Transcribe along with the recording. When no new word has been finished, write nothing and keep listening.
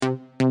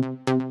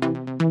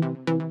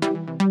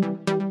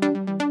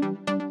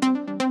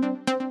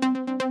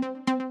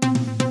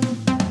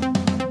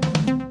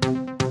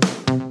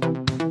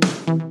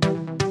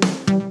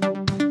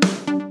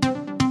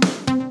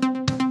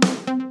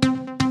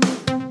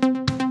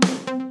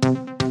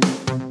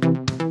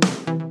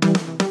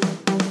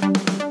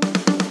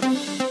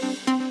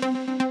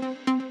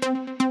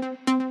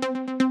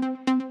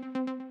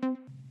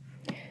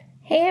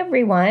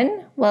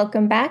everyone.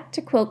 Welcome back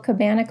to Quilt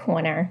Cabana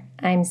Corner.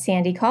 I'm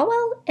Sandy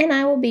Caldwell, and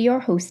I will be your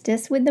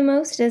hostess with the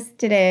mostest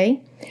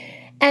today.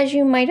 As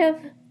you might have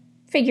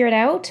figured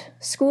out,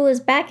 school is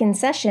back in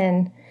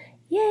session.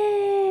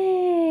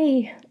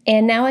 Yay!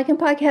 And now I can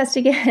podcast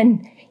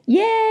again.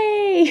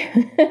 Yay!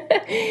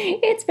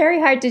 It's very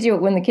hard to do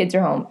it when the kids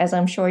are home, as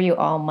I'm sure you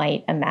all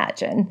might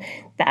imagine.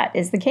 That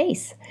is the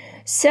case.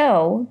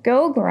 So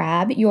go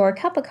grab your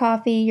cup of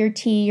coffee, your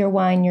tea, your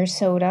wine, your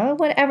soda,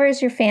 whatever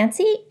is your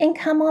fancy, and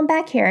come on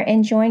back here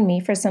and join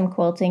me for some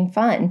quilting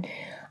fun.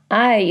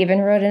 I even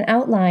wrote an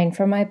outline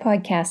for my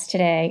podcast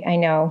today. I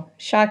know,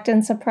 shocked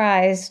and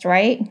surprised,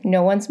 right?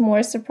 No one's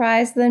more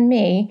surprised than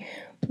me.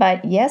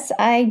 But yes,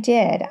 I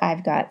did.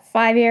 I've got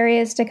 5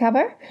 areas to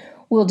cover.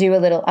 We'll do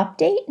a little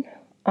update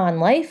on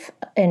life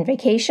and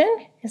vacation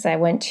as I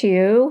went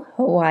to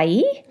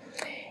Hawaii,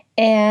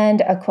 and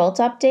a quilt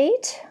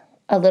update,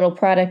 a little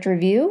product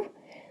review,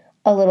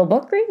 a little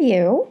book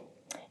review,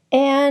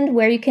 and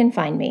where you can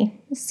find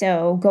me.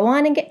 So go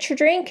on and get your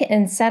drink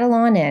and settle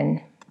on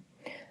in.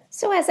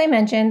 So as I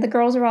mentioned, the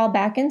girls are all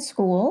back in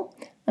school.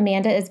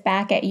 Amanda is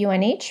back at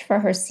UNH for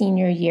her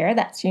senior year.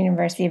 That's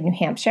University of New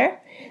Hampshire.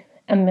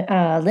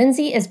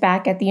 Lindsay is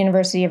back at the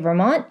University of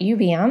Vermont,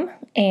 UVM,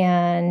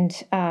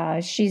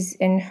 and she's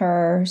in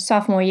her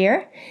sophomore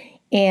year.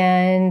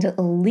 And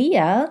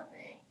Leah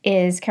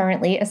is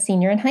currently a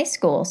senior in high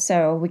school,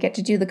 so we get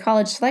to do the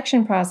college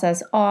selection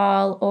process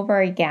all over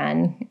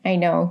again. I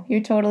know,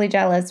 you're totally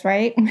jealous,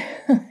 right?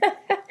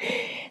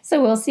 So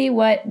we'll see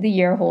what the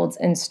year holds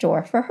in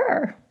store for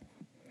her.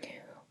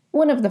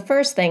 One of the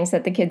first things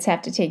that the kids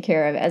have to take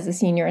care of as a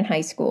senior in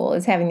high school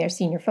is having their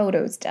senior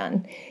photos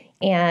done.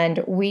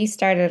 And we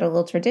started a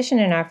little tradition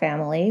in our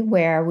family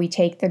where we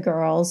take the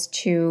girls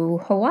to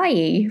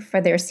Hawaii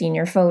for their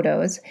senior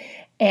photos.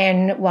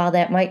 And while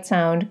that might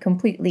sound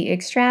completely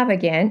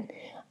extravagant,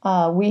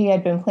 we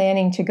had been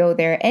planning to go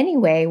there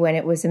anyway when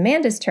it was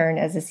Amanda's turn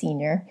as a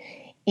senior.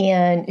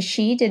 And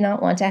she did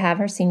not want to have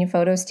her senior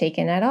photos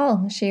taken at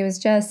all. She was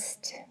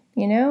just,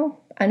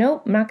 nope, I'm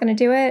not going to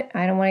do it.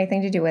 I don't want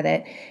anything to do with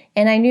it.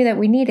 And I knew that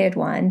we needed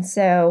one.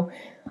 So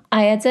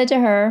I had said to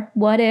her,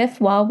 what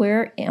if while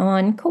we're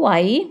on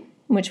Kauai,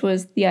 which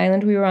was the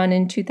island we were on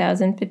in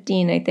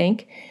 2015, I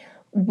think,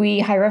 we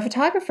hire a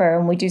photographer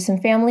and we do some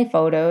family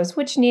photos,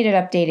 which needed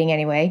updating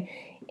anyway,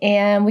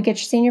 and we get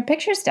your senior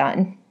pictures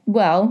done.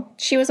 Well,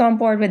 she was on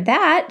board with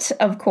that,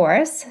 of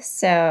course,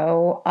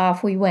 so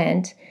off we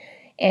went.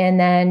 And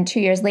then 2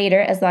 years later,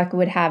 as luck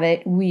would have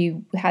it,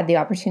 we had the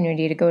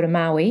opportunity to go to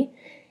Maui,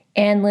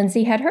 and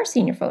Lindsay had her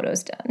senior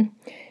photos done.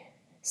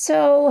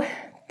 So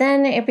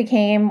then it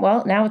became,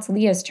 well, now it's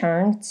Leah's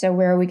turn, so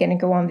where are we going to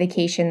go on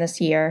vacation this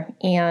year?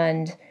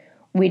 And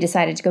we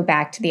decided to go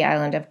back to the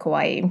island of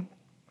Kauai,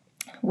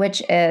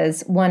 which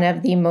is one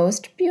of the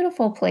most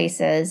beautiful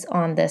places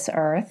on this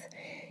earth.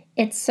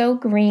 It's so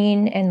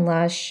green and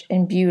lush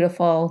and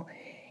beautiful.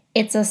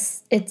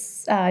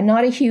 It's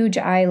not a huge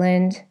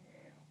island.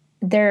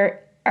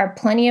 There are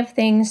plenty of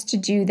things to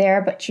do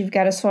there, but you've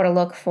got to sort of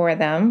look for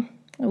them.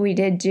 We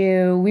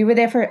were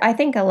there for, I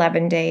think,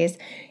 11 days,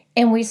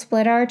 and we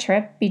split our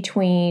trip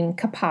between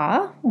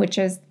Kapa, which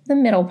is the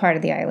middle part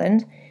of the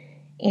island,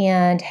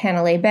 and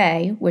Hanalei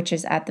Bay, which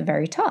is at the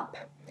very top.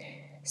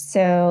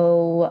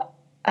 So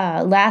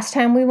last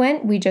time we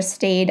went, we just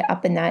stayed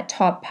up in that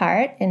top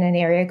part in an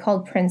area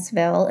called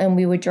Princeville, and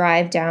we would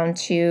drive down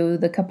to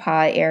the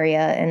Kapa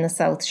area in the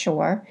South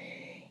Shore.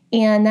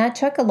 And that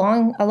took a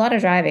lot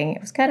of driving. It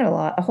was kind of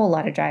a whole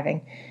lot of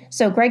driving.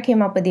 So Greg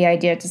came up with the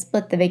idea to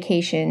split the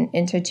vacation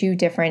into 2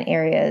 different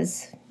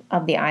areas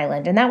of the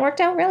island, and that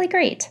worked out really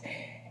great.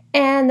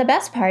 And the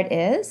best part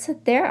is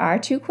there are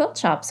 2 quilt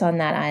shops on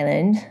that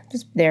island.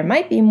 There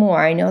might be more.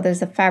 I know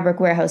there's a Fabric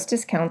Warehouse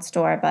discount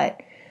store, but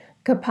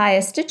Kapaya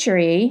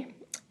Stitchery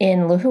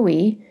in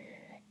Lihue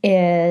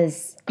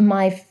is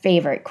my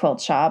favorite quilt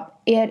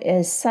shop. It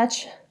is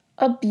such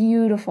a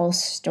beautiful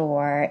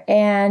store,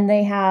 and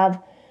they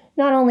have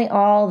not only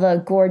all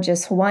the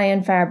gorgeous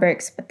Hawaiian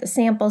fabrics, but the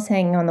samples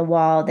hanging on the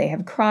wall. They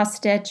have cross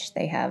stitch,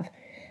 they have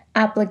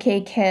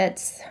applique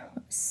kits,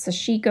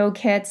 sashiko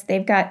kits.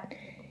 They've got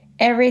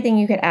everything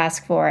you could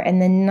ask for,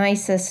 and the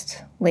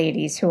nicest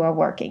ladies who are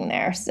working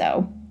there.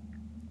 So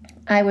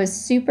I was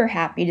super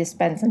happy to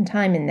spend some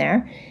time in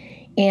there.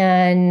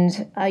 And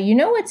you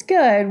know what's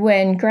good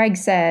when Greg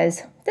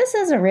says, this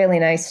is a really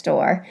nice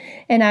store.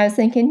 And I was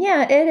thinking,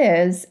 yeah, it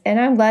is. And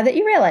I'm glad that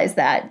you realized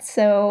that.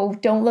 So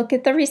don't look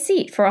at the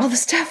receipt for all the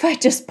stuff I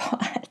just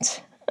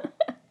bought.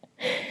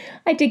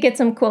 I did get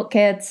some quilt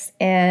kits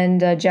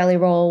and a jelly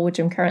roll, which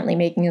I'm currently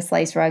making a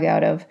slice rug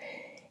out of,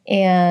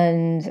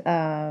 and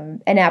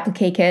an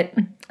applique kit,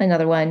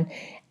 another one.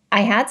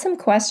 I had some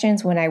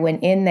questions when I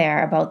went in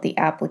there about the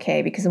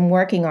applique because I'm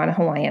working on a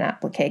Hawaiian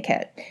applique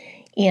kit.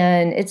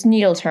 And it's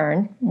needle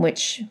turn,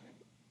 which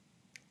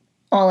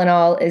all in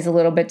all is a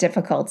little bit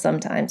difficult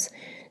sometimes.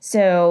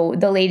 So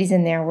the ladies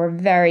in there were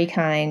very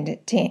kind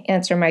to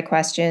answer my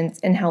questions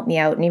and help me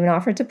out, and even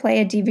offered to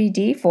play a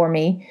DVD for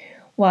me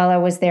while I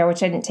was there,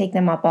 which I didn't take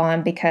them up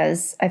on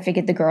because I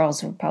figured the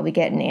girls were probably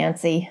getting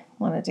antsy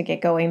wanted to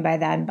get going by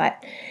then.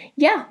 But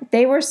yeah,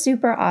 they were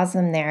super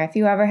awesome there. If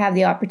you ever have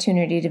the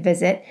opportunity to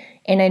visit,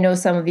 and I know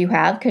some of you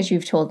have because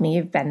you've told me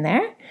you've been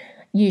there,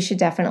 you should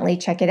definitely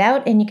check it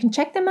out. And you can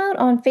check them out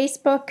on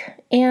Facebook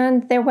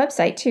and their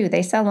website too.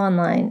 They sell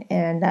online,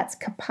 and that's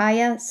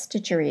Kapaya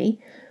Stitchery,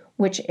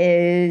 which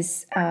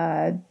is,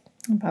 I'm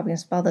probably going to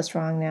spell this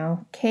wrong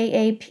now,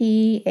 Kapaia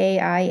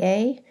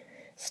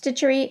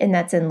Stitchery, and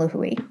that's in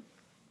Lihue.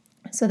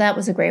 So that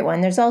was a great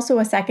one. There's also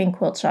a second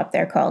quilt shop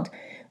there called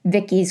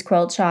Vicky's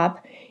Quilt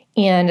Shop.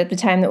 And at the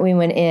time that we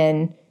went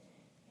in,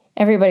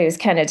 everybody was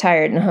kind of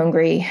tired and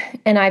hungry,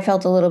 and I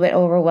felt a little bit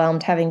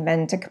overwhelmed having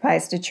been to Kapaya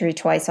Stitchery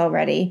twice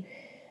already.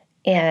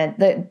 And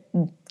the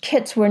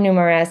kits were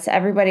numerous.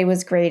 Everybody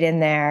was great in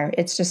there.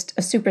 It's just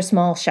a super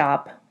small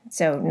shop,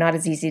 so not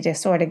as easy to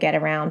sort of get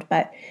around.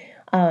 But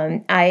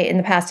I, in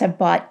the past, have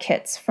bought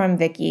kits from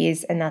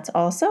Vicky's, and that's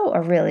also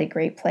a really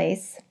great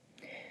place.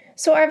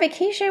 So our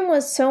vacation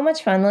was so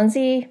much fun.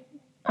 Lindsay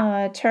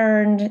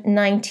turned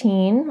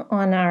 19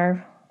 on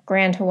our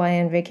Grand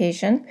Hawaiian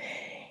vacation.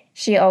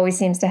 She always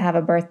seems to have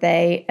a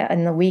birthday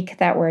in the week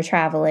that we're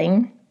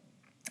traveling.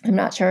 I'm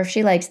not sure if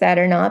she likes that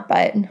or not,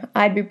 but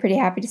I'd be pretty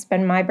happy to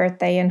spend my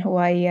birthday in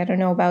Hawaii. I don't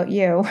know about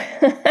you.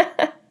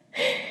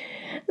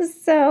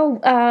 So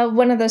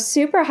one of the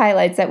super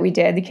highlights that we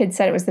did, the kids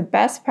said it was the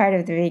best part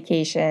of the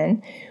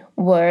vacation,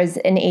 was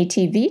an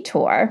ATV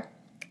tour.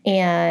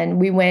 And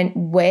we went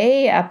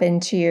way up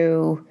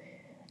into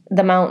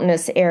the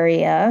mountainous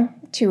area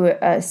to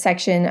a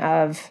section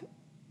of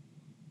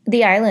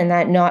the island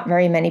that not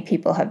very many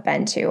people have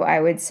been to.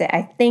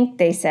 I think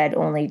they said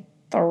only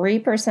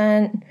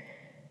 3%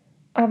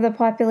 of the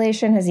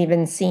population has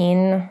even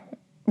seen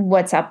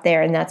what's up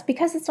there, and that's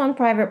because it's on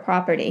private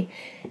property.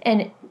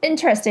 And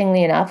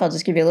interestingly enough, I'll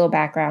just give you a little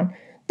background.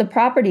 The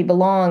property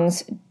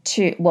belonged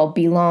to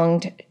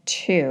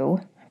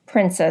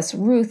Princess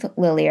Ruth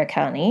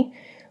Liliuokalani,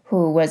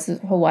 who was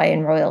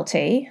Hawaiian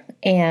royalty.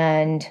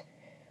 And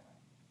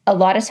a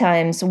lot of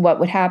times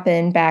what would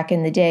happen back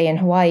in the day in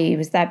Hawaii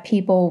was that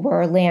people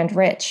were land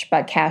rich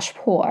but cash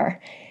poor.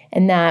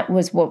 And that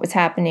was what was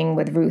happening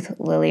with Ruth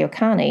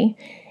Liliuokalani.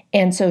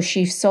 And so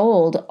she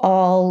sold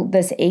all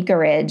this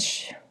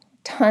acreage,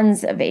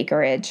 tons of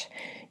acreage,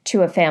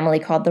 to a family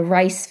called the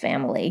Rice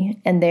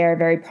family. And they're a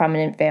very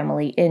prominent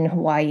family in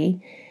Hawaii.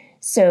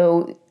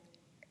 So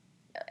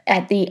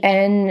at the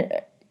end,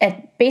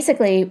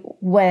 basically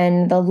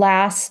when the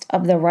last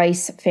of the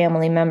Rice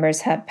family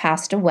members have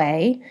passed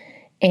away,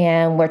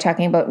 and we're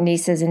talking about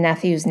nieces and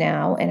nephews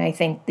now, and I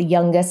think the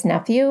youngest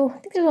nephew, I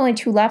think there's only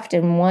 2 left,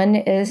 and one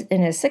is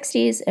in his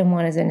 60s and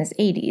one is in his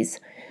 80s.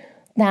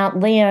 That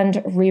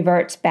land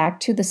reverts back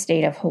to the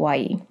state of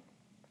Hawaii.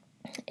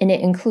 And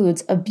it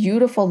includes a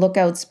beautiful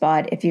lookout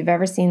spot. If you've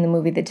ever seen the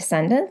movie The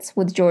Descendants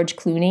with George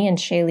Clooney and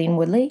Shailene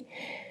Woodley,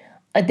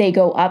 they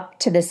go up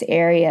to this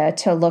area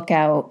to look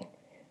out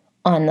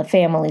on the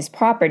family's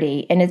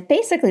property. And it's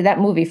basically, that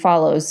movie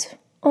follows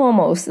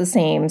almost the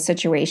same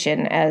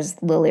situation as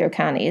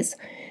Liliuokalani's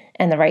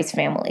and the Rice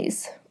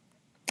families.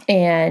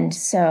 And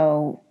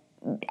so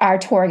our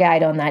tour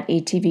guide on that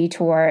ATV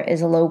tour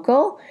is a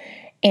local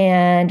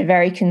and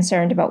very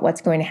concerned about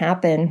what's going to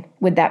happen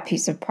with that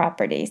piece of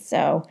property.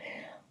 So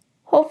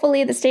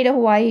hopefully the state of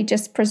Hawaii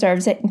just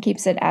preserves it and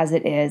keeps it as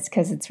it is,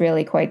 because it's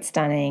really quite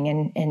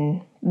stunning,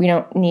 and we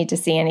don't need to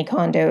see any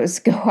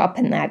condos go up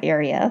in that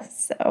area.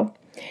 So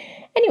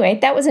anyway,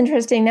 that was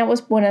interesting. That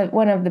was one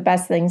of the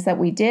best things that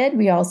we did.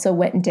 We also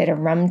went and did a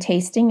rum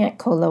tasting at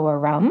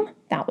Koloa Rum.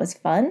 That was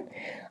fun.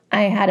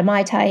 I had a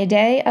Mai Tai a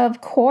day,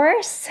 of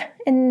course,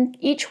 and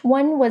each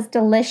one was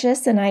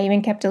delicious, and I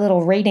even kept a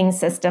little rating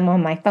system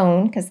on my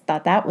phone because I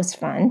thought that was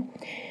fun.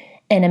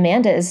 And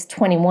Amanda is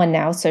 21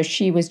 now, so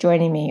she was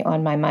joining me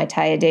on my Mai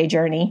Tai a day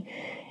journey.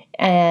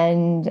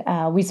 And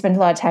we spent a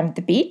lot of time at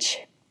the beach.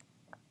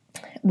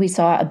 We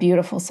saw a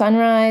beautiful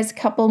sunrise a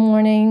couple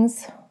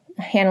mornings.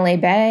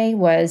 Hanalei Bay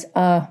was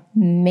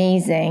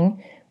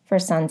amazing for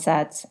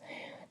sunsets.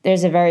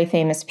 There's a very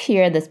famous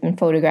pier that's been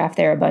photographed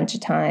there a bunch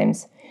of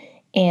times.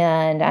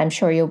 And I'm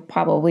sure you'll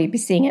probably be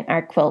seeing an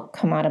art quilt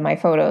come out of my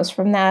photos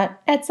from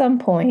that at some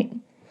point.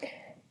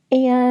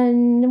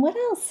 And what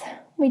else?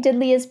 We did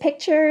Leah's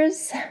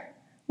pictures.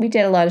 We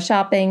did a lot of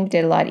shopping,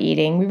 did a lot of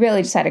eating. We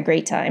really just had a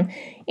great time.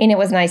 And it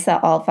was nice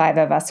that all 5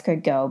 of us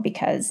could go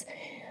because,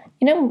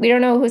 we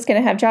don't know who's going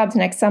to have jobs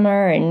next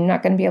summer and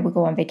not going to be able to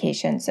go on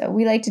vacation. So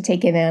we like to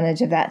take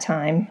advantage of that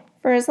time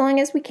for as long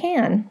as we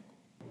can.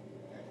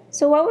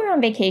 So while we were on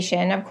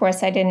vacation, of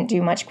course, I didn't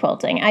do much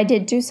quilting. I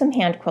did do some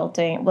hand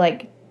quilting,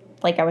 like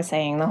I was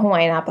saying, the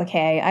Hawaiian applique.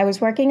 I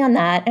was working on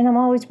that, and I'm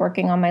always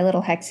working on my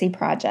little Hexie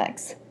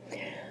projects.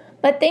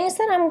 But things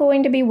that I'm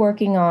going to be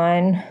working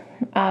on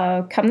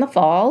come the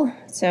fall,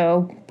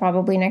 so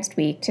probably next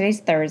week.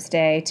 Today's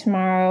Thursday.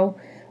 Tomorrow,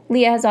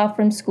 Leah is off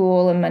from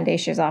school, and Monday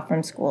she's off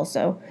from school.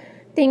 So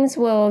things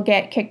will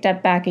get kicked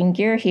up back in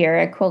gear here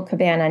at Quilt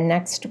Cabana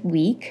next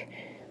week.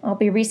 I'll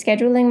be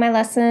rescheduling my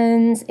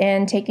lessons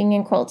and taking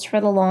in quilts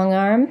for the long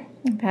arm.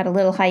 I've had a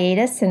little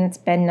hiatus, and it's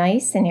been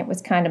nice, and it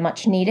was kind of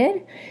much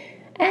needed.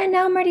 And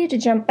now I'm ready to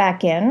jump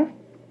back in.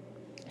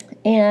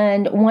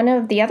 And one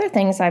of the other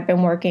things I've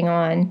been working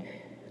on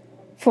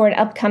for an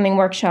upcoming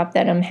workshop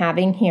that I'm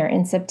having here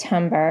in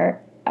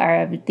September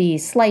are the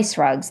slice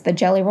rugs, the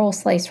jelly roll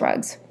slice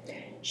rugs.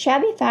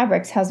 Shabby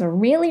Fabrics has a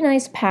really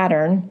nice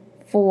pattern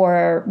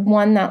for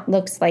one that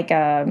looks like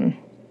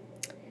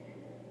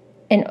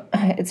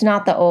it's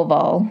not the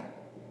oval.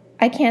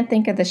 I can't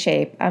think of the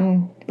shape.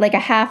 I'm like a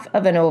half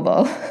of an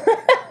oval.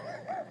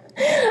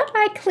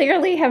 I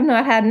clearly have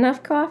not had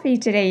enough coffee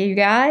today, you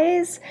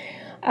guys.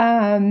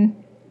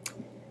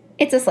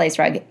 It's a slice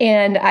rug,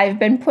 and I've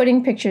been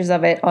putting pictures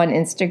of it on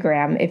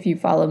Instagram. If you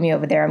follow me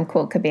over there, I'm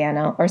Quilt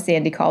Cabana or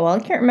Sandy Caldwell. I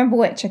can't remember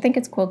which. I think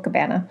it's Quilt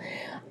Cabana.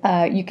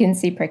 You can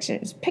see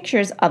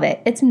pictures of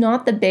it. It's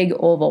not the big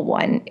oval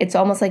one. It's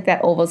almost like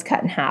that oval's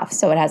cut in half.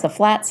 So it has a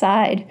flat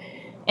side,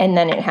 and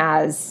then it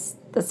has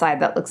the side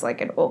that looks like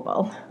an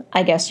oval.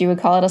 I guess you would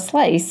call it a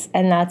slice,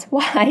 and that's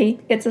why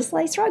it's a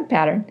slice rug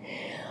pattern.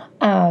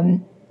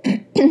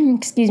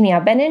 Excuse me.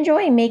 I've been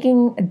enjoying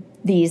making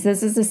these.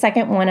 This is the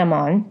second one I'm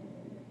on.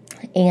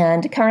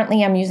 And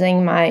currently I'm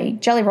using my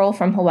jelly roll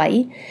from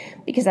Hawaii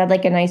because I'd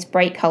like a nice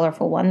bright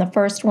colorful one. The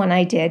first one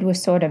I did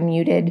was sort of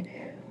muted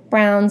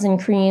browns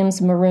and creams,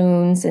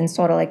 maroons, and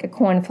sort of like a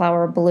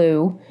cornflower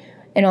blue.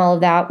 And all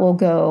of that will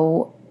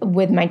go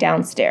with my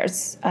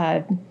downstairs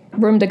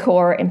room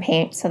decor and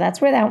paint. So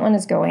that's where that one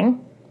is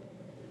going.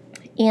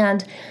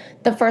 And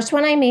the first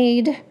one I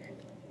made,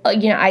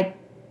 I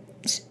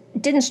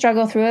didn't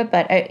struggle through it,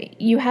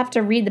 but you have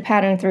to read the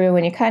pattern through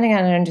and you kind of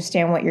got to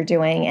understand what you're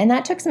doing. And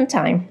that took some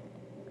time.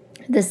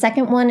 The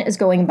second one is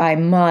going by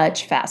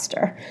much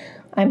faster,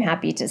 I'm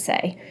happy to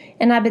say.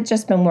 And I've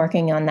just been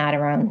working on that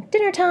around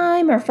dinner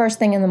time or first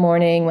thing in the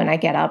morning when I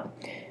get up.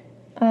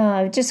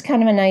 Just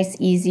kind of a nice,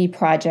 easy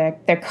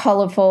project. They're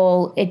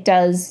colorful. It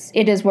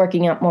is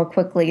working up more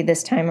quickly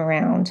this time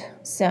around.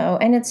 So,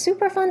 and it's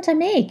super fun to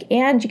make,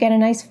 and you get a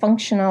nice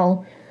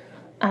functional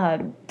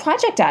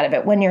project out of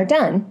it when you're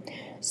done.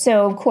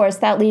 So, of course,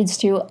 that leads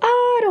to,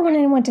 I don't want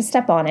anyone to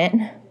step on it.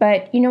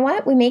 But you know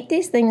what? We make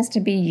these things to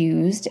be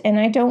used, and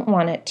I don't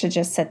want it to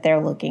just sit there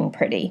looking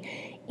pretty.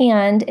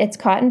 And it's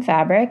cotton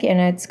fabric, and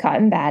it's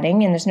cotton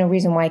batting, and there's no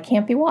reason why it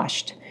can't be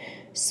washed.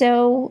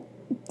 So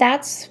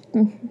that's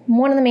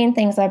one of the main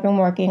things I've been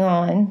working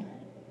on.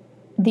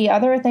 The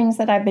other things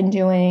that I've been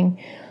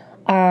doing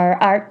are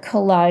art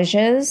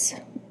collages.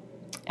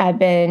 I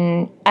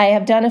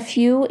have done a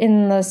few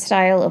in the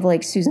style of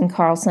like Susan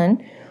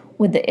Carlson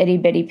with the itty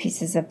bitty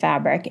pieces of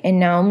fabric. And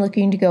now I'm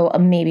looking to go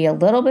maybe a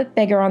little bit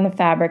bigger on the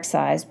fabric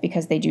size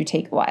because they do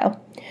take a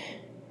while.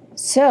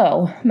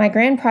 So my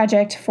grand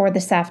project for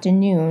this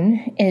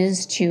afternoon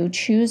is to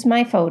choose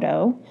my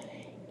photo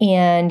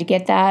and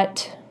get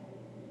that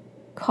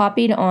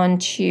copied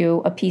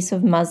onto a piece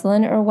of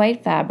muslin or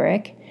white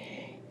fabric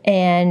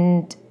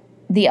and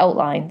the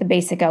outline, the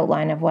basic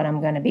outline of what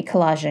I'm going to be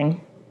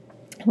collaging,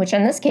 which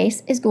in this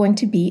case is going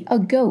to be a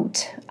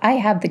goat. I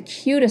have the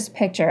cutest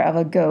picture of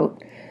a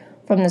goat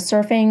from the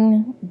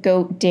Surfing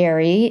Goat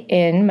Dairy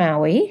in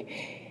Maui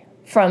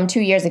from 2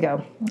 years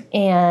ago.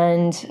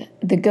 And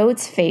the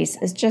goat's face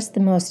is just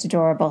the most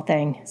adorable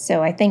thing.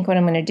 So I think what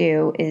I'm going to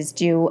do is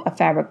do a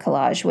fabric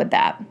collage with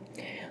that.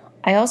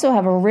 I also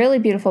have a really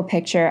beautiful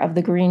picture of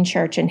the Green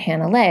Church in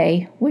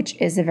Hanalei, which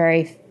is a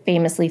very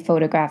famously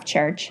photographed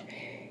church.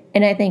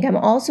 And I think I'm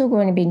also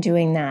going to be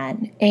doing that.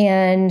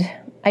 And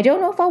I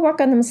don't know if I'll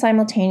work on them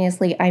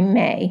simultaneously. I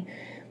may,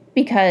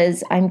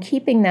 because I'm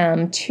keeping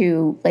them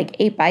to like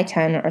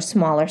 8x10 or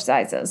smaller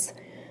sizes.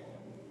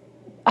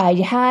 I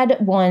had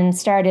one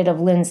started of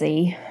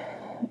Lindsay,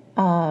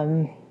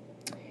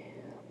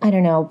 I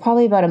don't know,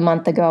 probably about a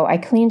month ago. I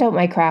cleaned out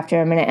my craft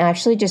room and I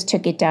actually just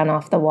took it down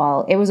off the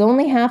wall. It was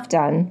only half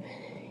done.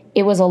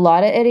 It was a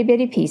lot of itty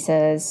bitty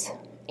pieces.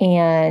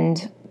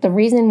 And the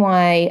reason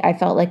why I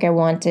felt like I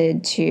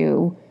wanted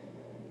to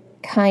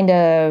kind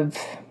of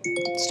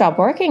stop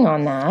working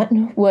on that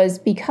was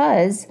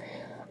because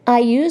I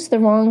used the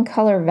wrong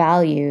color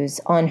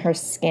values on her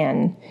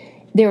skin.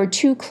 They were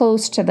too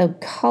close to the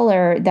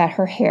color that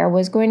her hair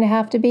was going to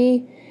have to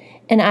be.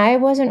 And I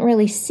wasn't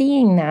really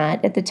seeing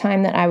that at the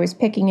time that I was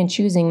picking and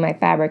choosing my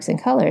fabrics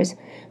and colors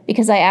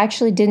because I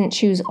actually didn't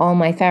choose all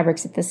my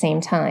fabrics at the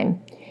same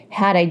time.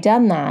 Had I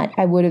done that,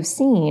 I would have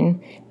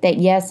seen that,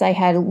 yes, I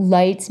had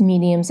lights,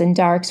 mediums, and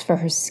darks for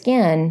her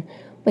skin,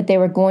 but they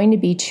were going to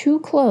be too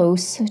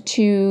close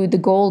to the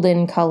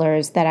golden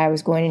colors that I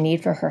was going to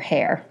need for her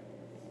hair.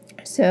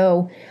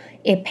 So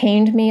it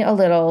pained me a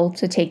little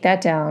to take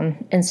that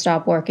down and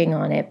stop working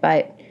on it,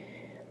 but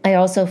I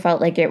also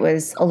felt like it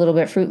was a little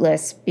bit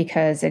fruitless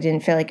because I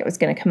didn't feel like it was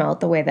going to come out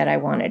the way that I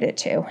wanted it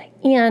to.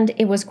 And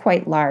it was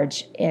quite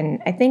large.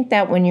 And I think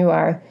that when you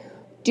are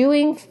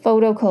doing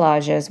photo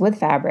collages with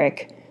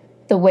fabric,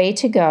 the way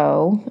to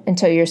go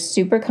until you're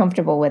super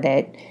comfortable with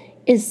it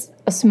is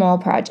a small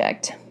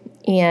project.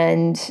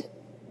 And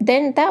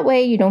then that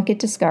way you don't get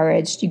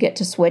discouraged. You get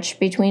to switch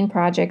between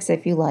projects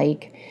if you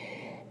like,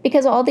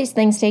 because all these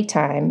things take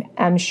time.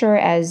 I'm sure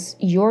as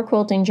your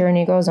quilting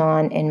journey goes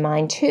on, and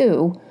mine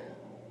too,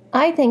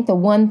 I think the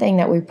one thing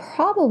that we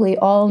probably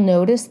all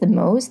notice the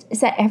most is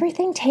that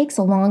everything takes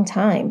a long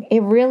time.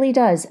 It really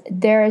does.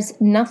 There's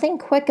nothing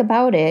quick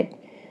about it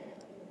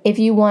if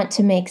you want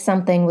to make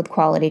something with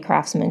quality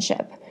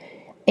craftsmanship.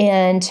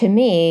 And to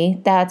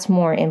me, that's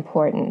more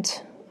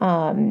important,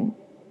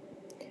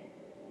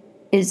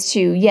 is to,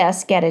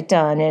 yes, get it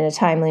done in a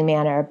timely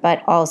manner,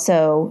 but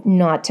also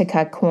not to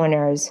cut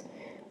corners,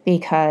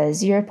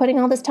 because you're putting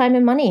all this time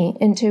and money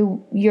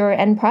into your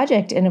end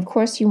project. And of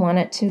course, you want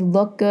it to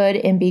look good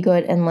and be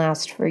good and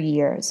last for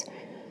years.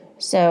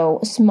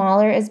 So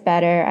smaller is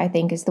better, I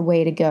think, is the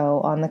way to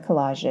go on the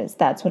collages.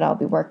 That's what I'll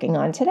be working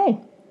on today.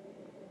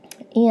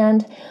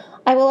 And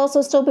I will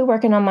also still be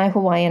working on my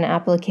Hawaiian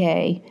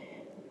applique.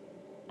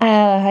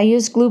 I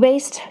use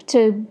glue-based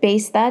to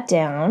base that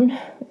down.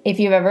 If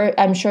you've ever,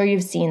 I'm sure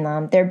you've seen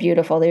them. They're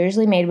beautiful. They're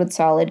usually made with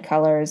solid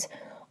colors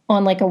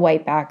on like a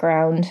white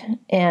background,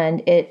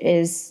 and it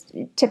is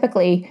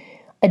typically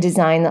a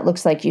design that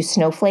looks like you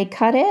snowflake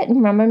cut it.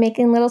 Remember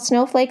making little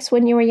snowflakes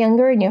when you were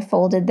younger, and you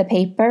folded the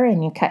paper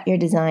and you cut your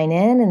design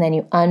in, and then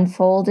you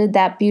unfolded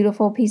that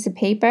beautiful piece of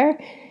paper,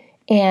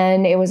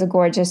 and it was a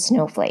gorgeous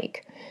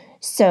snowflake.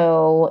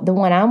 So the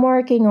one I'm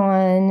working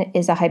on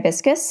is a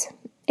hibiscus,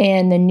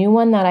 and the new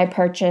one that I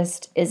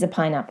purchased is a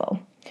pineapple.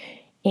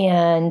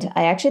 And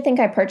I actually think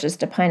I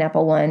purchased a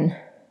pineapple one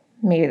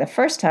maybe the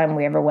first time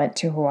we ever went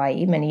to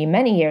Hawaii many,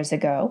 many years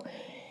ago.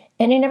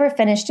 And I never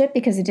finished it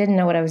because I didn't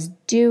know what I was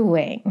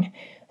doing.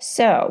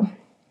 So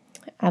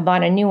I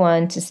bought a new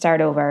one to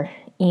start over.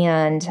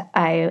 And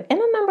I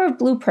am a member of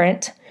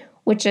Blueprint,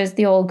 which is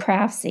the old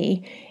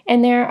Craftsy.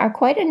 And there are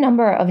quite a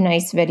number of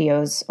nice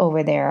videos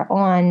over there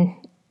on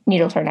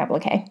needle turn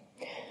applique.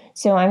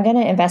 So I'm going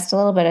to invest a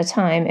little bit of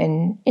time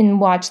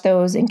and watch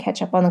those and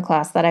catch up on the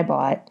class that I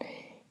bought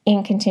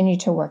and continue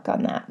to work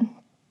on that.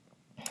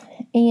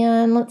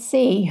 And let's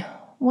see,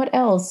 what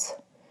else?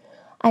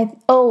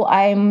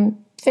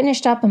 I'm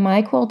finished up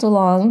my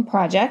quilt-along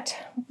project.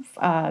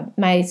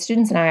 My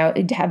students and I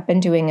have been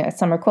doing a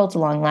summer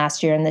quilt-along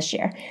last year and this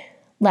year.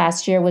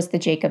 Last year was the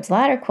Jacob's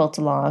Ladder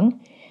quilt-along,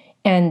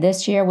 and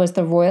this year was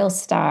the Royal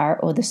Star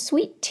or the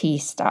Sweet Tea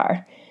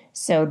Star.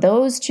 So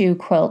those two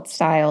quilt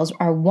styles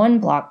are one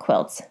block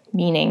quilts,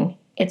 meaning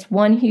it's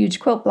one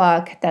huge quilt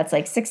block that's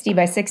like 60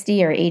 by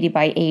 60 or 80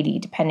 by 80,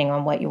 depending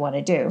on what you want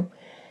to do.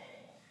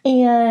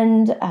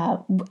 And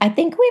I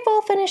think we've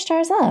all finished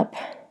ours up.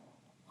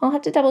 I'll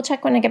have to double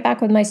check when I get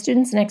back with my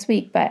students next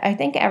week, but I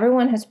think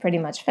everyone has pretty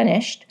much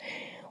finished,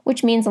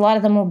 which means a lot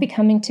of them will be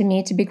coming to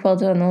me to be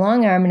quilted on the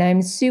long arm, and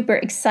I'm super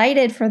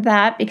excited for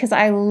that because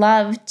I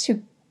love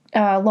to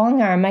long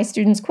arm my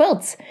students'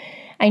 quilts.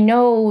 I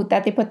know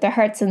that they put their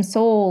hearts and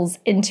souls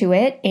into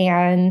it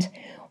and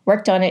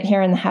worked on it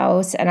here in the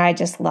house, and I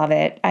just love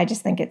it. I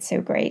just think it's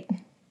so great.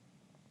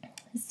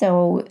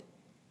 So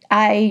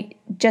I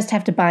just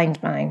have to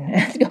bind mine.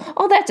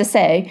 All that to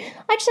say,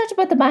 I just have to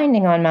put the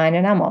binding on mine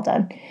and I'm all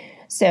done.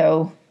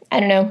 So I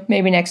don't know,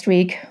 maybe next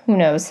week, who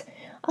knows.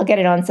 I'll get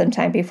it on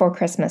sometime before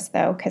Christmas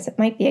though, because it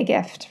might be a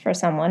gift for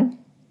someone.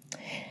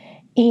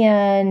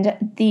 And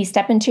the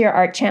Step Into Your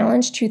Art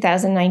Challenge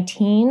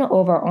 2019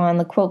 over on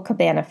the Quilt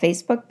Cabana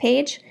Facebook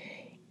page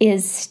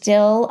is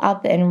still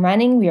up and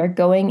running. We are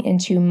going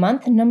into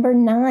month number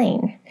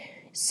 9.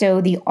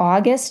 So the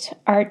August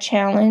art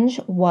challenge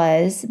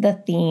was the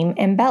theme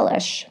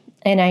Embellish.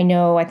 And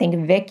I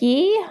think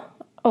Vicki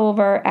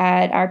over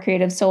at Our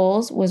Creative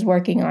Souls was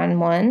working on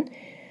one.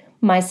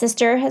 My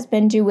sister has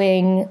been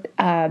doing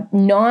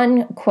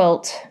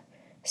non-quilt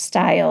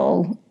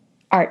style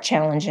art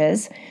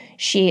challenges.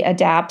 She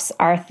adapts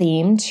our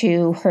theme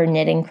to her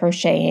knitting,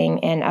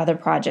 crocheting, and other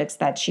projects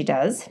that she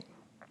does,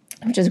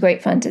 which is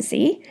great fun to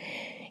see.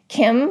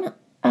 Kim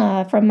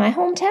from my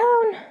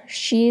hometown,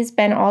 she's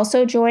been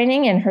also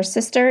joining, and her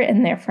sister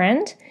and their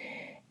friend.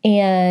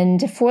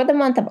 And for the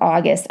month of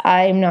August,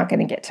 I'm not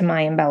going to get to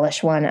my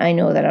Embellish one. I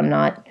know that I'm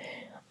not,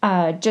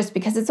 just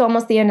because it's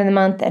almost the end of the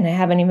month and I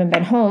haven't even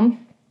been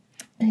home.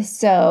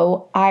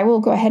 So I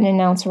will go ahead and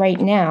announce right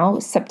now,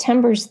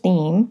 September's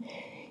theme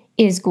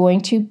is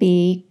going to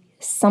be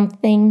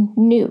something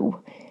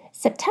new.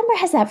 September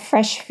has that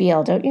fresh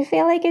feel. Don't you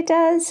feel like it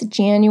does?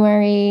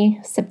 January,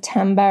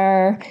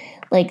 September,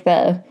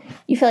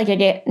 you feel like you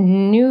get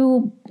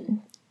new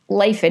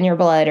life in your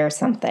blood or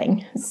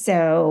something.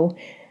 So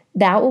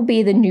that will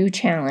be the new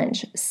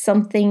challenge,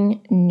 something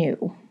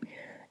new.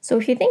 So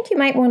if you think you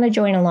might want to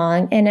join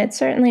along, and it's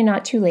certainly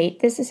not too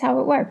late, this is how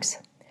it works.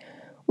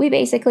 We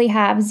basically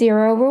have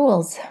 0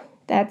 rules.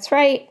 That's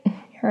right.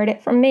 You heard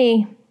it from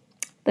me,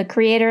 the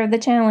creator of the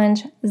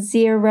challenge.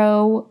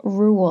 0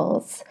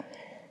 rules.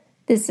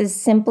 This is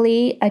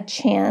simply a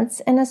chance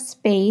and a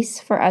space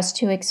for us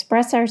to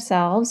express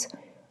ourselves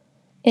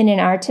in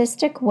an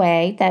artistic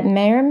way that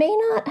may or may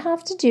not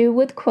have to do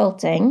with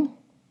quilting,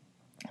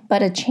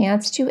 but a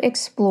chance to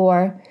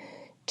explore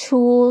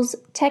tools,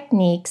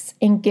 techniques,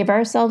 and give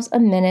ourselves a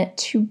minute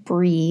to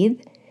breathe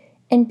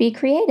and be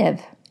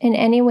creative in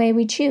any way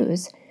we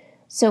choose.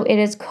 So it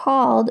is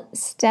called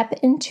Step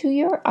Into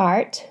Your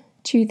Art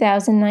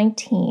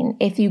 2019.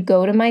 If you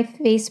go to my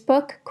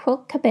Facebook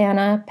Quilt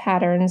Cabana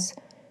Patterns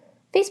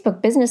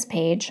Facebook business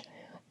page,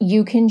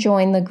 you can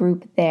join the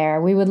group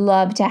there. We would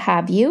love to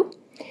have you.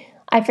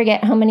 I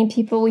forget how many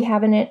people we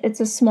have in it. It's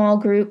a small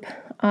group.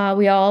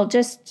 We all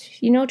just,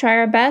 try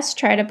our best,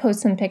 try to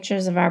post some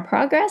pictures of our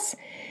progress.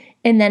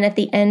 And then at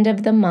the end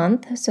of the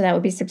month, so that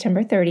would be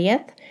September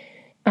 30th,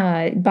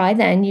 by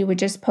then you would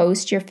just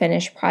post your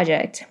finished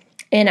project.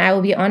 And I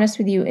will be honest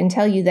with you and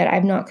tell you that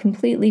I've not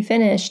completely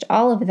finished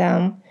all of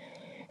them.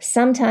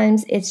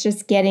 Sometimes it's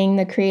just getting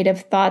the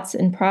creative thoughts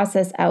and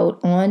process out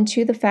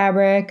onto the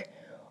fabric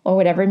or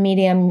whatever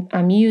medium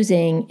I'm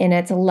using, and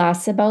it's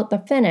less about the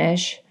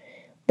finish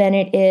than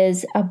it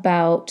is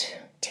about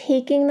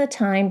taking the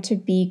time to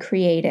be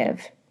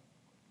creative.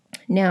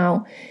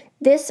 Now,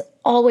 this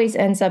always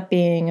ends up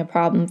being a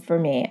problem for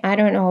me. I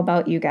don't know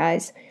about you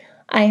guys.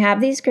 I have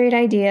these great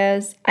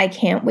ideas. I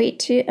can't wait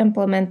to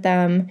implement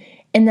them,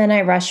 and then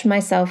I rush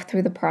myself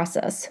through the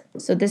process.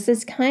 So this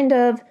is kind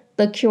of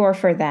the cure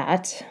for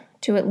that,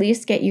 to at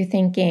least get you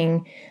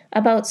thinking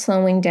about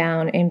slowing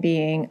down and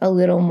being a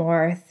little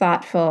more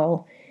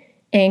thoughtful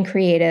and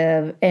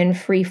creative and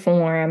free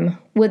form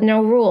with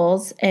no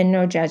rules and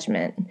no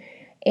judgment.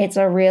 It's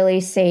a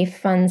really safe,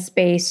 fun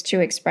space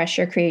to express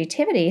your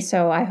creativity,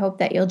 so I hope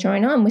that you'll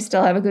join on. We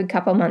still have a good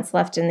couple months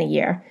left in the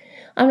year.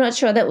 I'm not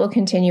sure that we'll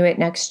continue it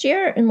next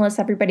year unless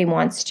everybody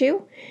wants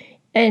to,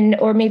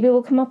 or maybe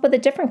we'll come up with a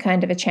different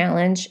kind of a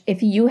challenge.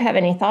 If you have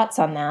any thoughts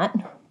on that,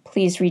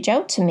 please reach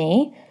out to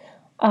me.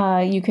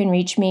 You can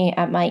reach me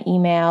at my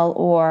email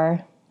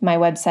or my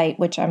website,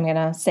 which I'm going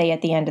to say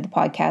at the end of the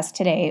podcast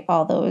today,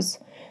 all those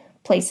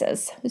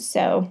places.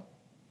 So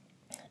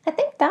I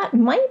think that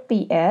might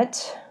be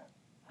it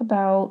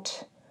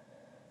about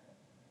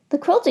the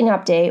quilting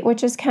update,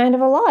 which is kind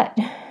of a lot.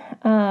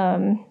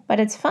 But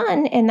it's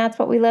fun, and that's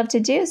what we love to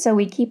do, so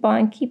we keep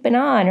on keeping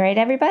on, right,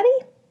 everybody?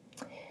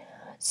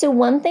 So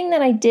one thing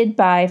that I did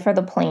buy for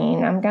the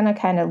plane, I'm going to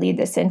kind of lead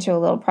this into a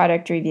little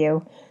product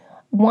review.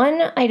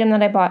 One item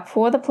that I bought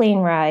for the plane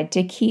ride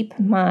to keep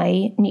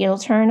my needle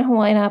turn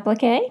Hawaiian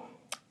applique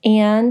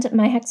and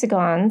my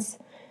hexagons,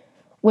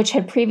 which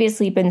had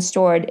previously been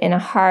stored in a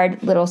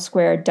hard little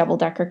square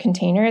double-decker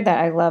container that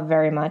I love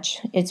very much.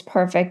 It's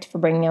perfect for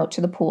bringing out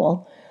to the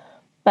pool.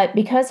 But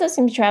because I was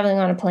going to be traveling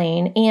on a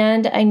plane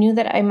and I knew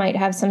that I might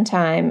have some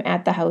time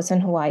at the house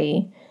in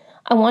Hawaii,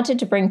 I wanted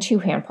to bring 2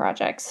 hand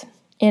projects.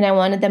 And I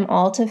wanted them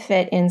all to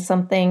fit in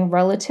something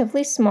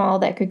relatively small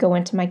that could go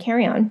into my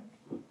carry-on.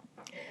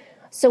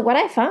 So what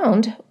I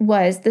found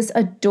was this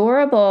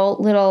adorable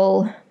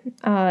little,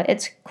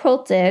 it's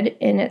quilted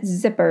in its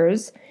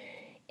zippers,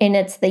 and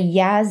it's the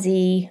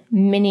Yazzie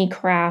Mini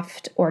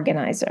Craft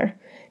Organizer.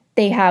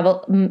 They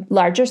have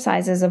larger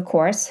sizes, of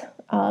course,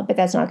 but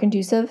that's not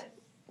conducive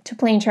to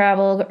plane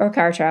travel or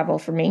car travel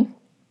for me.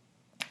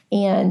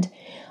 And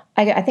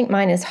I think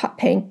mine is hot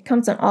pink,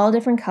 comes in all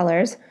different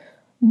colors.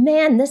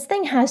 Man, this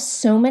thing has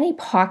so many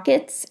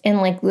pockets and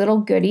like little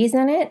goodies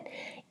in it.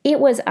 It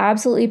was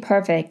absolutely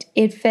perfect.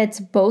 It fits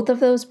both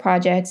of those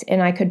projects,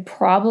 and I could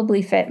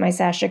probably fit my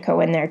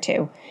sashiko in there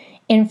too.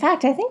 In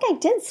fact, I think I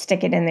did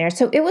stick it in there.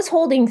 So it was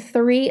holding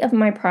 3 of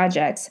my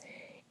projects,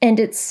 and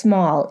it's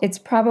small. It's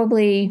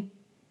probably,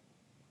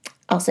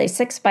 I'll say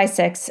 6 by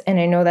 6, and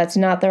I know that's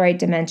not the right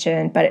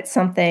dimension, but it's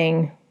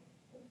something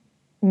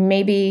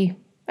maybe,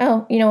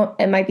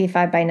 it might be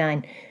 5 by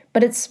 9,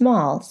 but it's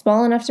small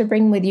enough to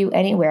bring with you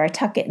anywhere.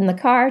 Tuck it in the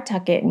car,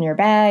 tuck it in your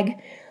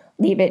bag,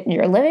 leave it in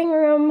your living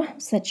room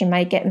so that you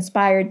might get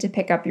inspired to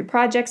pick up your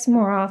projects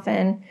more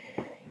often.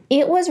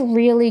 It was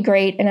really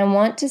great, and I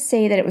want to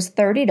say that it was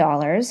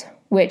 $30,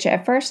 which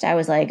at first I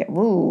was like,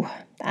 ooh,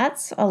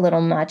 that's a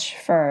little much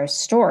for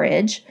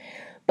storage.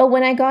 But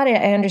when I got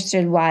it, I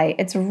understood why.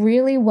 It's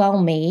really well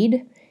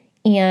made,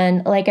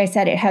 and like I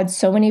said, it had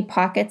so many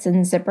pockets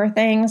and zipper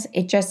things.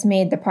 It just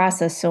made the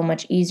process so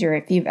much easier.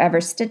 If you've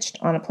ever stitched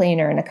on a plane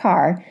or in a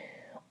car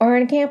or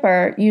in a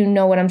camper, you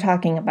know what I'm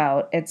talking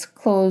about. It's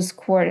close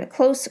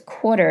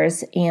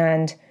quarters,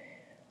 and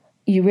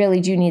you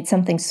really do need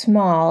something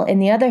small.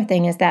 And the other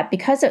thing is that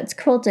because it's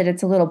quilted,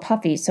 it's a little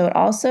puffy. So it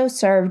also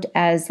served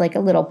as like a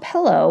little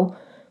pillow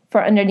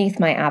for underneath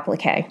my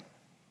applique,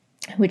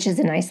 which is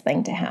a nice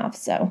thing to have.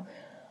 So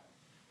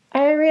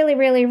I really,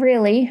 really,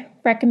 really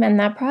recommend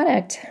that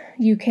product.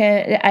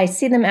 I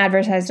see them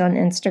advertised on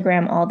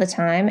Instagram all the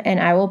time, and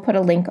I will put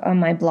a link on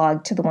my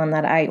blog to the one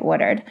that I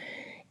ordered.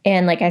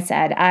 And like I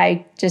said,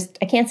 I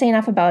can't say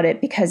enough about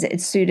it because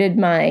it suited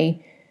my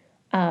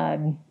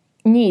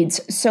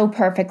needs so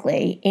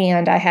perfectly.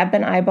 And I have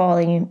been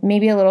eyeballing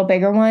maybe a little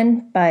bigger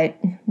one, but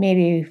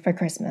maybe for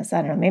Christmas.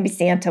 I don't know. Maybe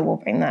Santa will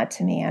bring that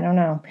to me. I don't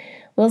know.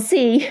 We'll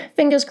see.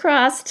 Fingers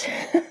crossed.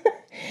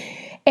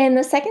 And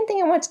the second thing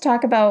I want to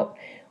talk about,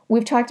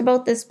 we've talked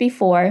about this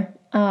before,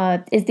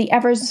 is the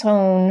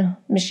Everzone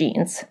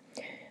machines.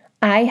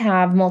 I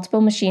have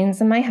multiple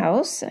machines in my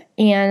house,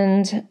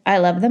 and I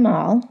love them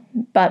all.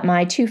 But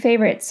my 2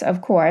 favorites,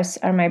 of course,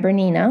 are my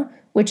Bernina,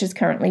 which is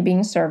currently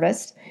being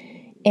serviced,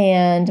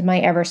 and my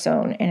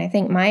Everzone. And I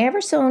think my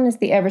Everzone is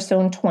the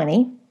Everzone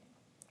 20.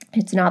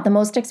 It's not the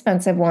most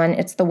expensive one.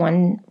 It's the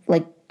one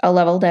like a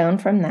level down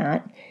from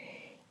that.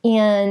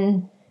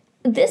 And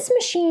this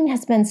machine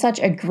has been such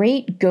a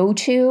great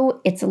go-to.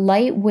 It's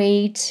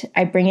lightweight.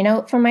 I bring it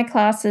out for my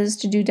classes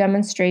to do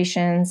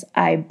demonstrations.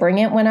 I bring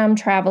it when I'm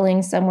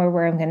traveling somewhere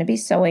where I'm going to be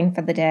sewing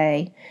for the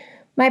day.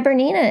 My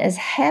Bernina is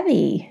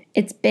heavy.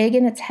 It's big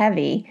and it's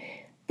heavy.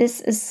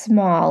 This is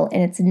small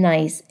and it's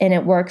nice and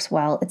it works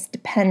well. It's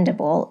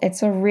dependable.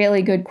 It's a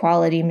really good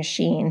quality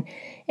machine.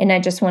 And I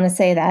just want to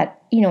say that,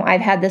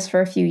 I've had this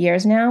for a few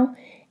years now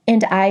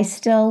and I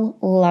still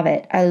love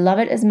it. I love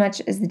it as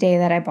much as the day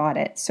that I bought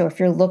it. So if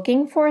you're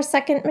looking for a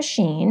second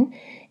machine,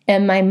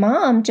 and my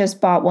mom just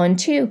bought one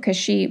too,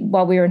 because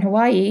while we were in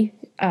Hawaii,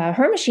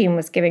 her machine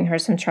was giving her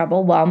some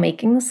trouble while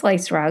making the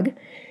slice rug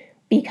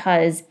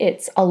because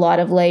it's a lot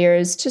of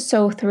layers to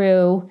sew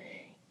through.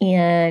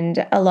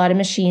 And a lot of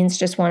machines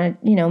just want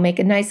to, make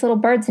a nice little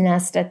bird's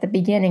nest at the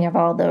beginning of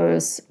all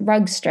those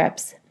rug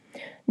strips.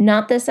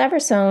 Not this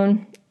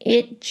Eversewn.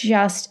 It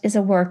just is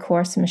a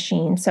workhorse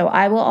machine. So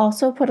I will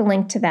also put a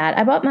link to that.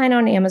 I bought mine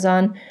on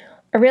Amazon,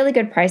 a really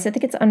good price. I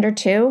think it's under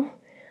 $200.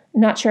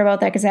 Not sure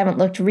about that because I haven't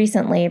looked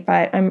recently,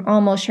 but I'm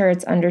almost sure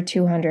it's under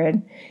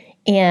 $200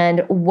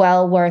 and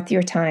well worth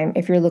your time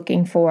if you're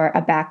looking for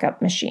a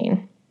backup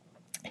machine.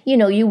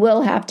 You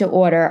will have to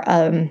order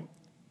a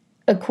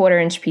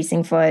 1/4-inch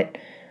piecing foot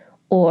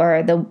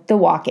or the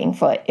walking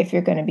foot if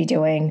you're going to be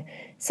doing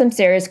some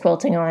serious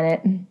quilting on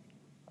it.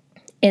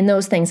 And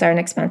those things aren't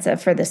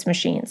expensive for this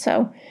machine.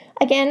 So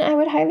again, I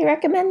would highly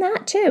recommend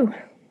that too.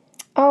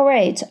 All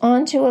right,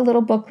 on to a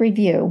little book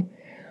review.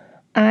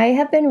 I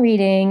have been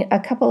reading a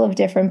couple of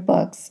different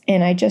books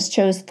and I just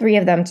chose 3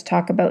 of them to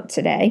talk about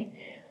today.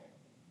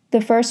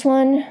 The first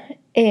one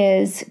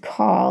is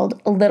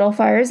called Little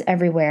Fires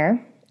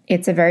Everywhere.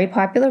 It's a very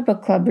popular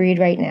book club read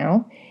right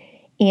now.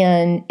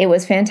 And it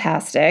was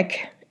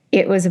fantastic.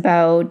 It was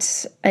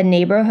about a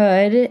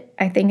neighborhood,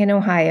 I think in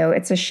Ohio.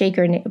 It's a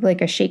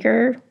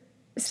shaker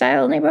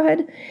style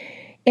neighborhood.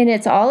 And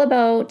it's all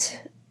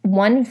about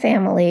one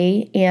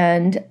family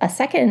and a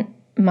second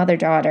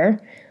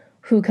mother-daughter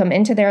who come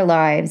into their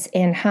lives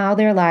and how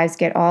their lives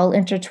get all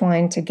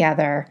intertwined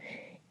together.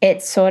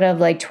 It's sort of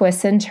like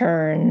twists and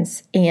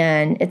turns.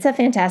 And it's a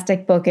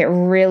fantastic book. It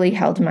really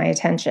held my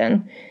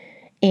attention.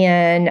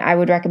 And I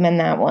would recommend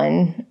that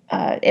one.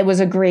 It was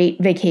a great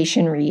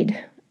vacation read.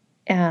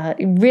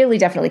 It really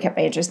definitely kept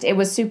my interest. It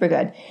was super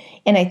good.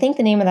 And I think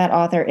the name of that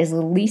author is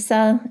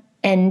Lisa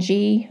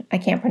Ng. I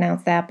can't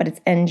pronounce that, but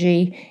it's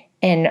Ng.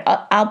 And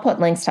I'll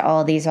put links to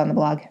all of these on the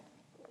blog.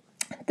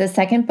 The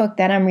second book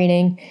that I'm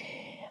reading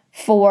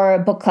for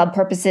book club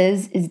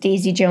purposes is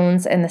Daisy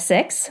Jones and the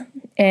Six.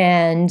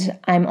 And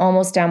I'm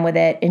almost done with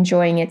it,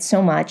 enjoying it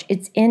so much.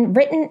 It's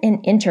written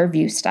in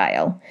interview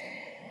style.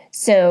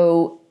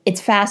 So it's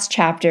fast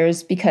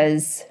chapters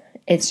because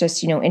it's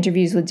just,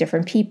 interviews with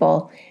different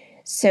people.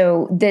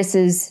 So this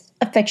is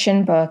a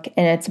fiction book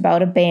and it's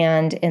about a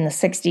band in the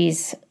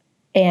 60s.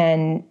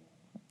 And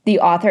the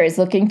author is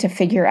looking to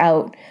figure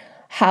out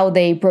how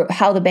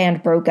the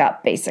band broke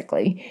up,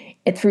 basically,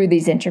 through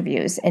these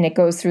interviews. And it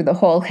goes through the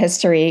whole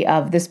history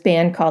of this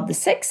band called The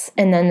Six.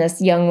 And then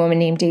this young woman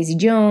named Daisy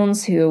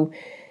Jones who,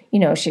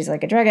 she's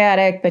like a drug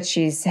addict, but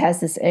has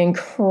this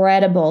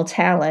incredible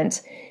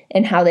talent.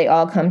 And how they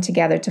all come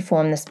together to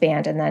form this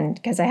band. And then,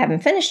 because I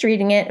haven't finished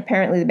reading it,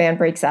 apparently the band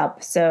breaks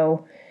up.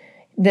 So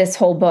this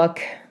whole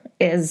book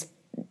is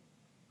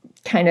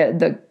kind of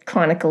the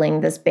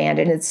chronicling this band,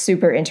 and it's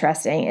super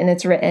interesting, and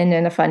it's written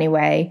in a funny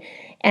way.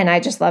 And I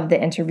just love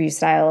the interview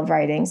style of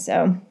writing,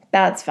 so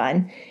that's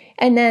fun.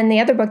 And then the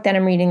other book that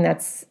I'm reading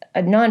that's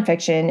a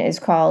nonfiction is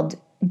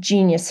called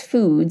Genius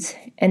Foods,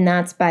 and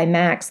that's by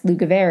Max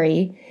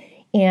Lugavere.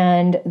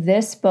 And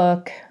this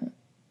book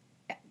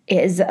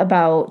is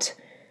about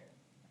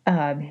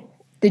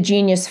the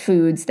genius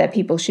foods that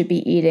people should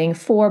be eating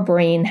for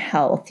brain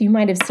health. You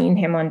might have seen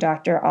him on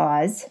Dr.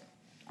 Oz.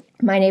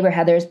 My neighbor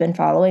Heather has been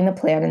following the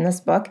plan in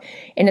this book,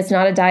 and it's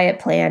not a diet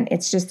plan.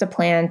 It's just a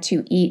plan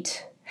to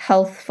eat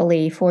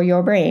healthfully for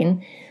your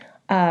brain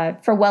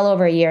for well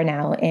over a year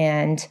now.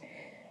 And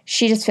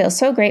she just feels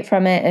so great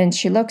from it, and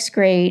she looks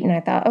great. And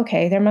I thought,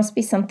 okay, there must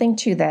be something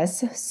to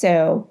this.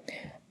 So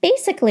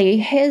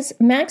basically,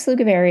 Max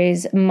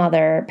Lugavere's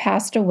mother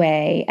passed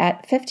away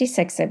at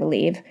 56, I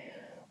believe,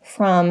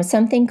 from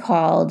something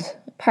called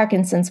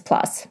Parkinson's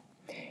plus.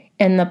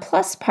 And the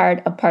plus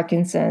part of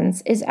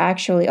Parkinson's is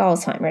actually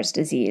Alzheimer's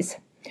disease.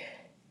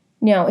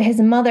 Now,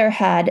 his mother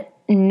had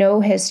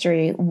no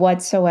history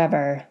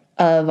whatsoever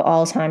of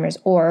Alzheimer's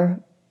or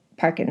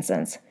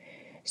Parkinson's.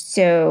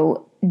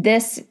 So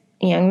this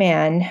young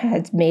man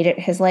has made it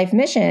his life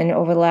mission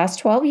over the last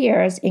 12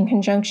 years in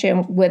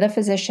conjunction with a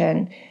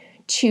physician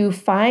to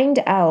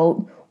find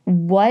out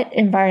what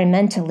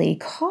environmentally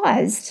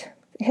caused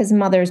his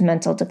mother's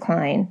mental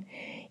decline.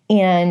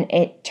 And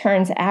it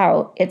turns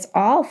out it's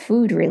all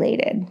food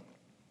related.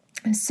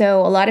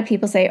 So a lot of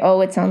people say,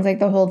 oh, it sounds like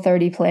the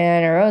Whole30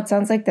 plan, or oh, it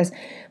sounds like this.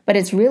 But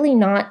it's really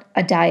not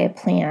a diet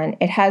plan.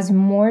 It has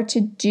more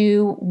to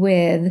do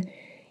with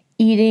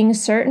eating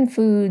certain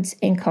foods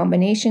and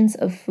combinations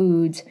of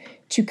foods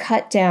to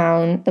cut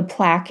down the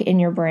plaque in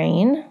your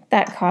brain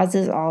that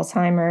causes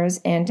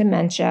Alzheimer's and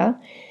dementia,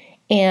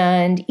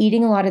 and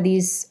eating a lot of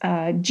these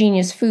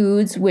genius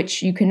foods,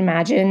 which you can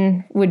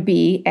imagine would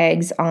be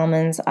eggs,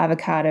 almonds,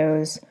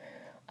 avocados,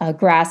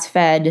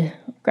 grass-fed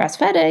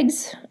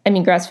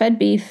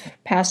beef,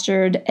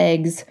 pastured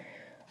eggs,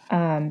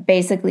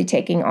 basically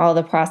taking all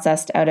the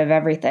processed out of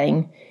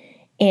everything.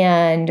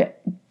 And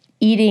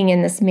eating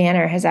in this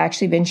manner has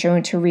actually been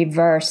shown to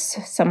reverse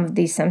some of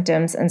these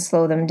symptoms and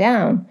slow them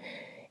down.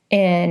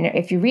 And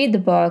if you read the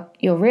book,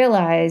 you'll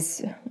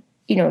realize,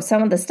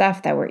 some of the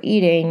stuff that we're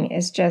eating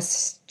is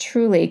just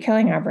truly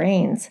killing our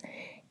brains.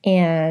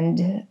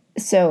 And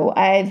so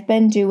I've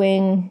been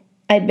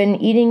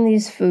eating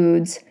these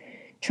foods,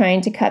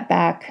 trying to cut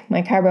back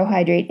my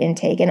carbohydrate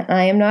intake. And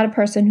I am not a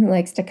person who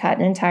likes to cut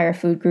an entire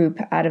food group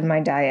out of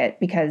my diet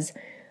because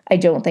I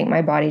don't think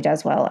my body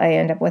does well. I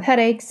end up with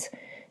headaches,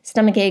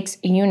 stomach aches,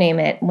 you name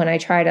it, when I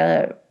try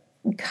to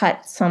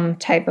cut some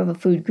type of a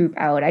food group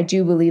out. I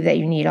do believe that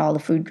you need all the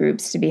food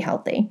groups to be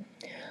healthy.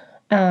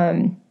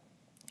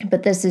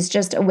 But this is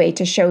just a way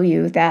to show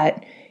you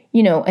that,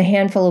 a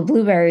handful of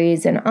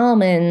blueberries and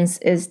almonds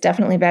is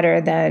definitely better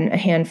than a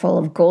handful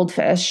of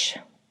goldfish.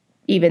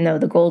 Even though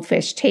the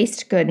goldfish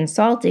taste good and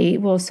salty,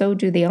 well, so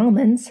do the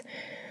almonds.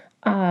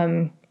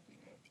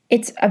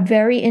 It's a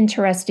very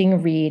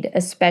interesting read,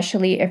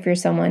 especially if you're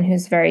someone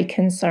who's very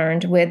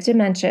concerned with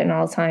dementia and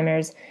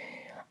Alzheimer's,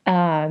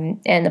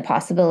 and the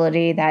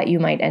possibility that you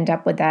might end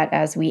up with that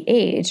as we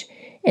age.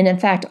 And in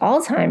fact,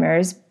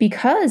 Alzheimer's,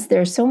 because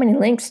there's so many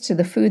links to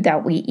the food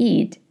that we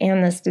eat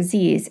and this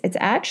disease, it's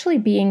actually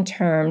being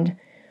termed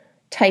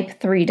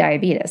type 3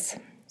 diabetes.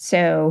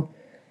 So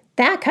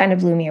that kind of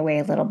blew me away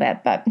a little bit.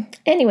 But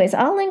anyways,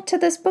 I'll link to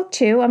this book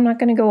too. I'm not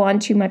going to go on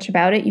too much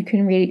about it. You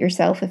can read it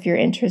yourself if you're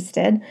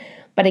interested.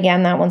 But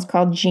again, that one's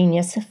called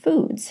Genius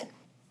Foods.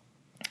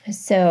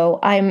 So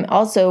I'm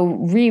also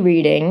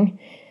rereading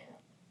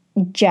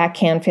Jack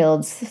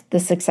Canfield's The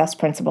Success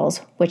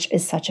Principles, which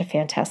is such a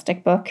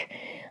fantastic book.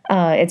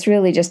 It's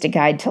really just a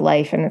guide to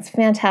life, and it's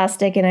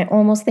fantastic. And I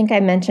almost think I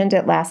mentioned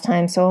it last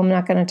time, so I'm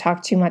not going to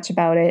talk too much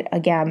about it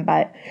again.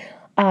 But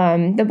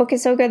the book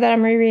is so good that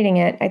I'm rereading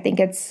it. I think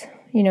it's,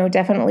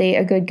 definitely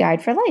a good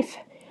guide for life.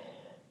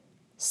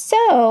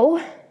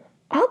 So,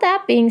 all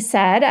that being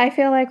said, I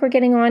feel like we're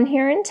getting on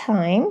here in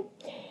time.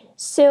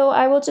 So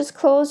I will just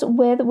close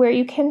with where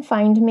you can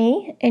find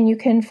me. And you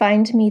can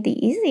find me the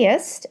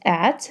easiest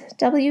at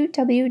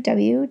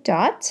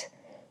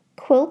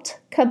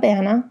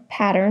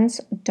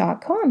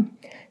www.quiltcabanapatterns.com.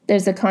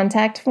 There's a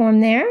contact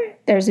form there.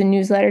 There's a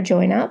newsletter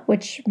join up,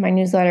 which my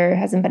newsletter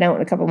hasn't been out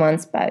in a couple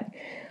months, but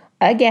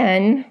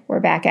again, we're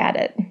back at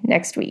it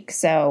next week.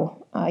 So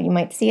you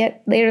might see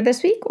it later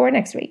this week or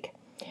next week.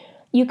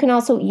 You can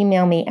also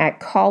email me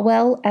at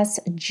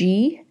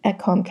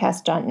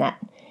caldwellsg@comcast.net.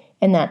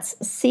 And that's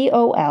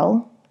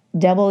COLWELLS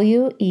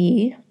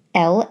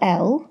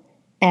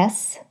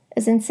as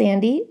in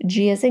Sandy,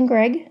 G as in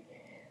Greg,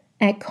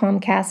 at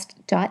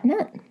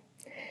comcast.net.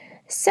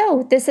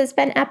 So this has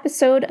been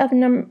episode of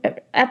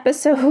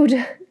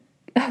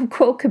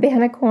Quote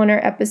Cabana Corner,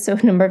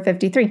 episode number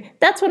 53.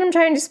 That's what I'm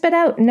trying to spit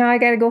out. Now I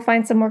got to go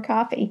find some more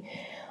coffee.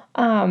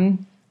 I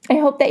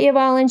hope that you've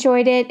all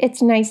enjoyed it.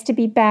 It's nice to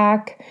be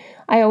back.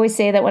 I always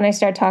say that when I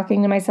start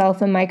talking to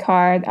myself in my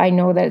car, I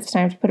know that it's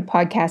time to put a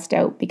podcast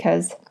out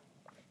because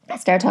I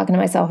start talking to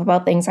myself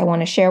about things I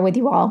want to share with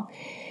you all.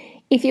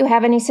 If you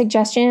have any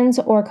suggestions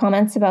or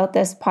comments about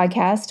this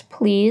podcast,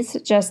 please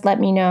just let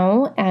me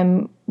know.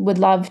 Would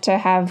love to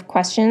have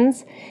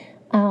questions,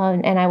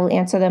 and I will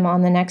answer them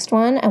on the next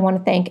one. I want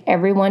to thank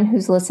everyone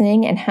who's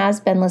listening and has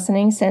been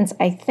listening since,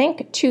 I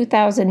think,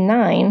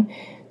 2009.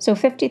 So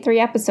 53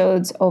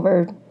 episodes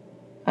over,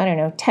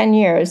 10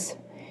 years.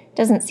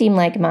 Doesn't seem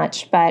like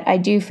much, but I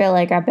do feel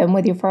like I've been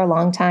with you for a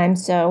long time,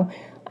 so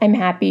I'm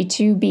happy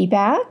to be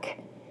back.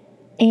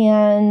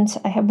 And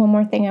I have one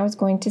more thing I was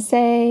going to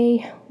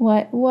say.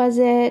 What was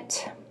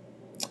it?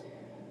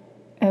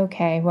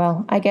 Okay,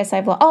 well, I guess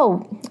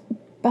iTunes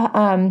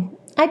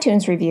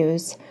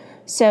reviews.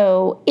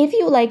 So if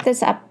you like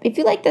this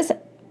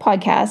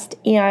podcast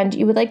and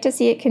you would like to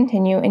see it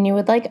continue and you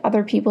would like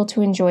other people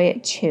to enjoy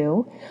it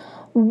too,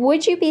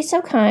 would you be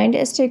so kind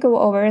as to go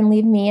over and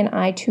leave me an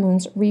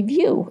iTunes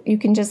review? You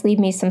can just leave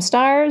me some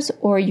stars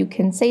or you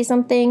can say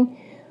something.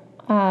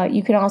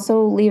 You can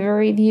also leave a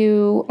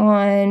review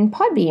on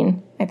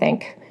Podbean, I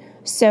think.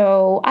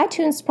 So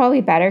iTunes is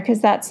probably better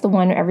because that's the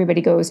one everybody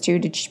goes to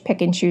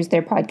pick and choose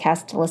their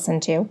podcast to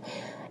listen to.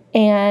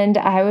 And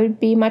I would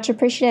be much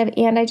appreciative,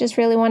 and I just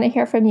really want to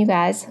hear from you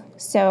guys.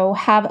 So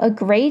have a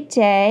great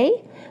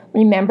day.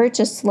 Remember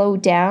to slow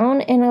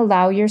down and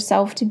allow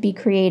yourself to be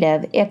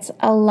creative. It's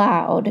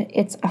allowed.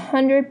 It's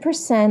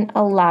 100%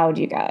 allowed,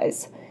 you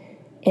guys.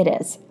 It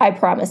is. I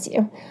promise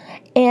you.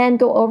 And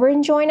go over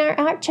and join our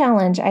art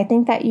challenge. I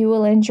think that you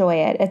will enjoy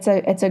it.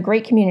 It's a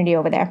great community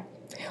over there.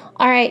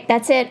 All right,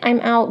 that's it.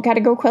 I'm out. Got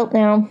to go quilt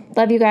now.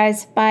 Love you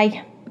guys.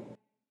 Bye.